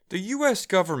The U.S.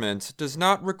 government does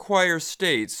not require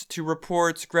states to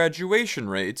report graduation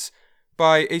rates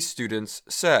by a student's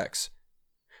sex.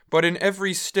 But in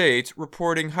every state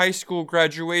reporting high school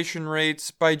graduation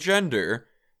rates by gender,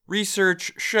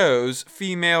 research shows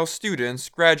female students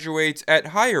graduate at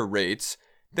higher rates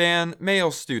than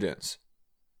male students.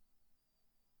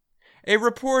 A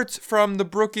report from the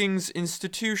Brookings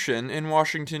Institution in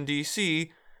Washington,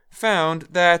 D.C. found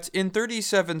that in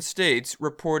 37 states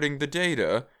reporting the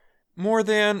data, more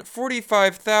than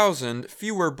 45,000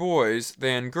 fewer boys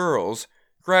than girls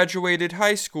graduated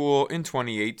high school in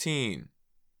 2018.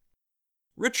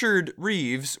 Richard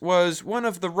Reeves was one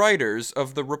of the writers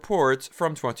of the report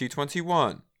from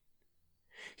 2021.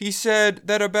 He said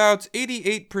that about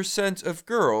 88% of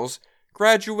girls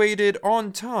graduated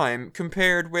on time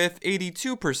compared with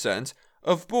 82%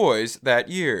 of boys that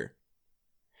year.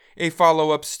 A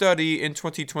follow-up study in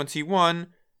 2021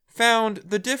 found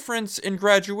the difference in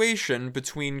graduation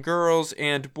between girls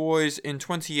and boys in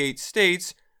 28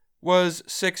 states was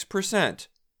 6%.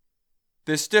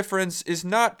 This difference is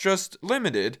not just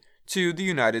limited to the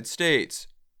United States.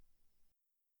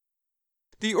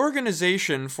 The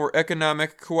Organization for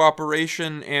Economic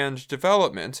Cooperation and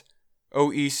Development,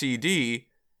 OECD,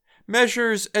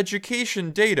 measures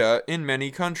education data in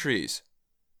many countries.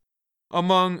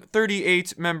 Among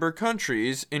 38 member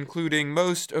countries, including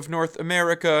most of North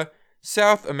America,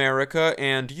 South America,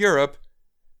 and Europe,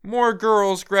 more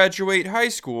girls graduate high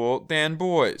school than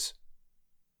boys.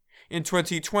 In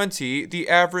 2020, the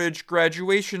average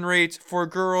graduation rate for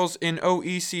girls in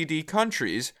OECD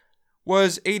countries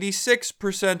was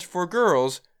 86% for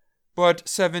girls, but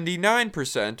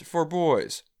 79% for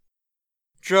boys.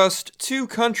 Just 2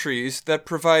 countries that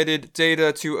provided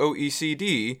data to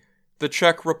OECD, the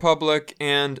Czech Republic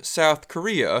and South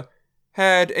Korea,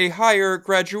 had a higher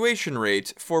graduation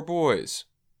rate for boys.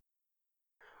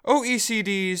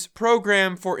 OECD's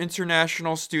Program for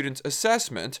International Student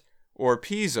Assessment, or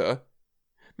PISA,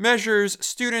 measures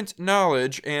student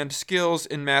knowledge and skills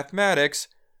in mathematics,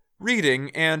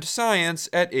 reading, and science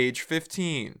at age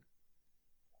 15.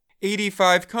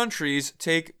 85 countries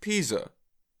take PISA.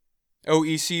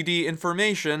 OECD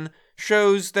information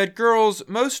shows that girls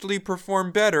mostly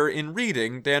perform better in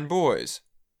reading than boys.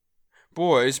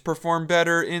 Boys perform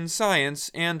better in science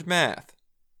and math.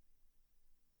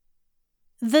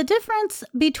 The difference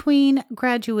between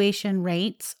graduation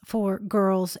rates for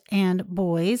girls and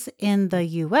boys in the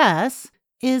U.S.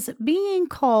 is being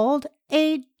called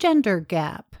a gender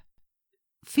gap.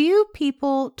 Few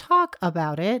people talk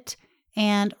about it,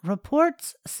 and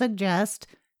reports suggest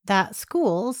that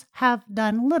schools have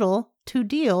done little to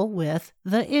deal with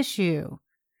the issue.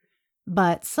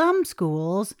 But some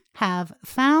schools have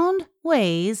found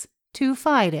ways to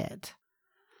fight it.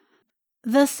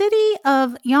 The city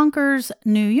of Yonkers,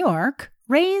 New York,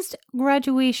 raised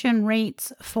graduation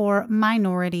rates for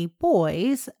minority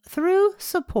boys through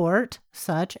support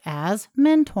such as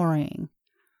mentoring.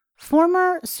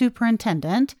 Former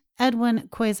Superintendent Edwin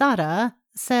Quezada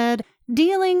said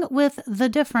dealing with the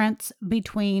difference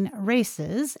between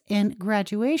races in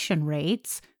graduation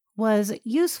rates was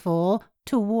useful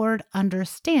toward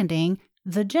understanding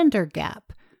the gender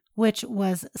gap, which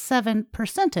was 7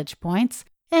 percentage points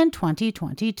in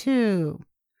 2022.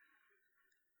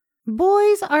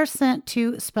 Boys are sent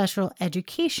to special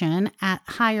education at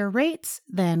higher rates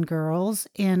than girls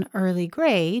in early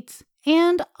grades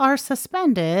and are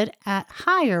suspended at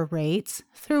higher rates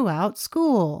throughout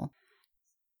school.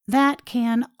 That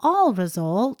can all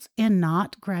result in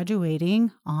not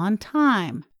graduating on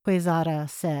time, Quezada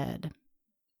said.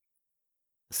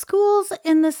 Schools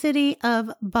in the city of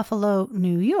Buffalo,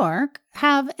 New York,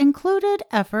 have included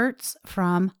efforts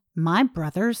from My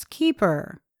Brother's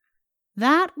Keeper.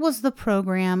 That was the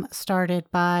program started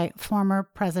by former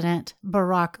President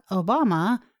Barack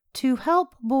Obama to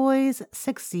help boys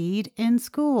succeed in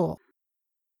school.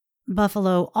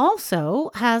 Buffalo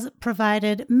also has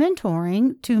provided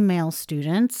mentoring to male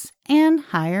students and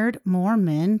hired more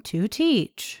men to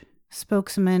teach,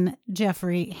 spokesman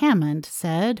Jeffrey Hammond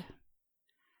said.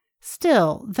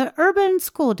 Still, the urban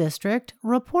school district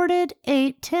reported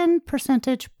a 10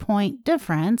 percentage point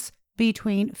difference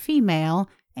between female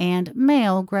and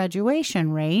male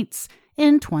graduation rates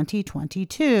in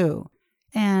 2022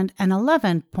 and an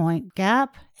 11-point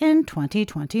gap in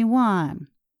 2021.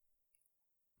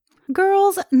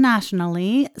 Girls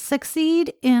nationally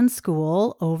succeed in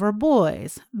school over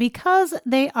boys because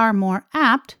they are more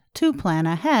apt to plan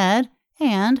ahead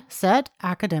and set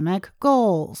academic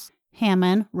goals,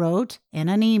 Hammond wrote in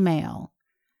an email.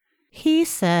 He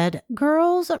said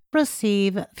girls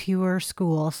receive fewer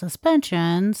school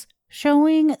suspensions,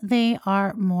 showing they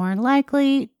are more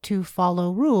likely to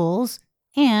follow rules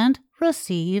and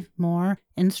receive more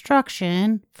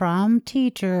instruction from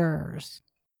teachers.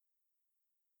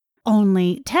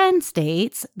 Only 10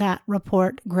 states that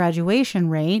report graduation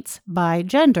rates by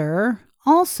gender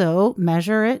also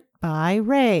measure it by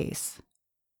race.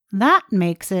 That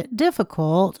makes it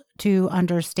difficult to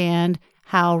understand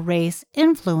how race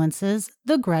influences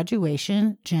the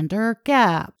graduation gender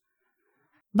gap.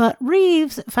 But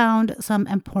Reeves found some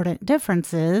important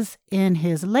differences in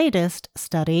his latest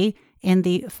study in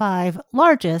the 5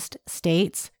 largest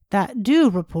states that do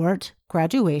report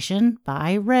graduation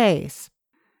by race.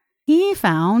 He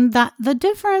found that the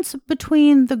difference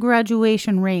between the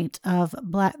graduation rate of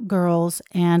Black girls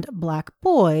and Black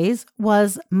boys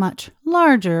was much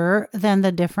larger than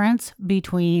the difference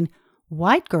between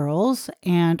white girls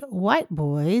and white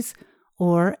boys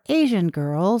or Asian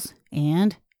girls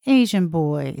and Asian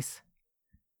boys.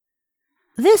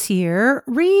 This year,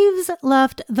 Reeves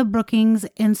left the Brookings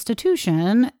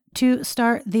Institution to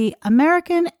start the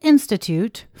American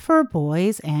Institute for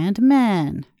Boys and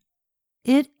Men.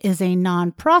 It is a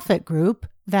nonprofit group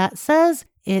that says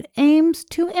it aims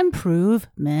to improve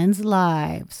men's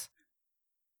lives.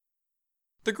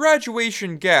 The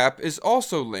graduation gap is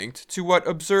also linked to what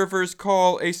observers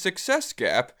call a success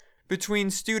gap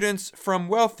between students from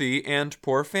wealthy and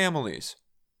poor families.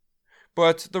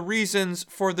 But the reasons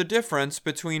for the difference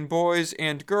between boys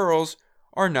and girls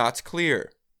are not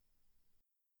clear.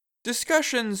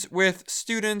 Discussions with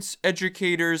students,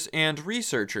 educators, and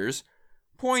researchers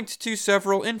point to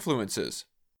several influences.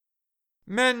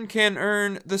 Men can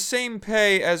earn the same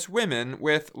pay as women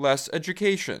with less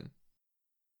education.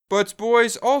 But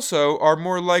boys also are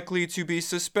more likely to be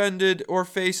suspended or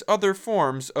face other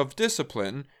forms of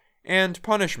discipline and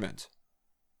punishment.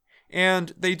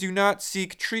 And they do not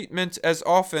seek treatment as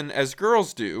often as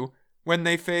girls do when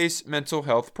they face mental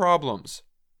health problems.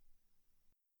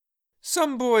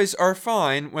 Some boys are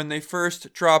fine when they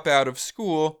first drop out of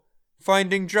school,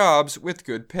 finding jobs with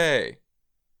good pay.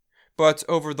 But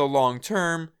over the long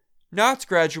term, not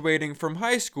graduating from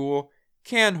high school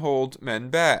can hold men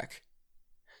back.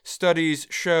 Studies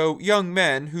show young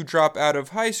men who drop out of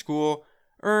high school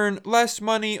earn less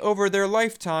money over their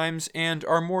lifetimes and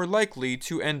are more likely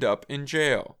to end up in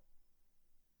jail.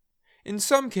 In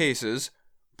some cases,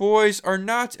 boys are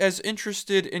not as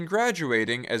interested in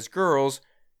graduating as girls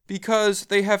because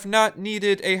they have not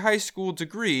needed a high school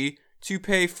degree to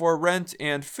pay for rent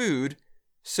and food,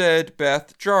 said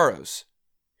Beth Jaros.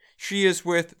 She is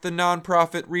with the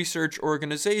nonprofit research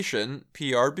organization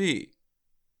PRB.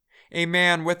 A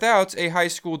man without a high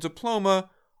school diploma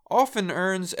often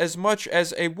earns as much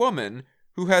as a woman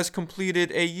who has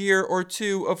completed a year or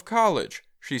 2 of college,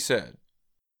 she said.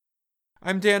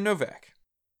 I'm Dan Novak.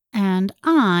 And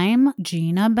I'm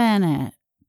Gina Bennett.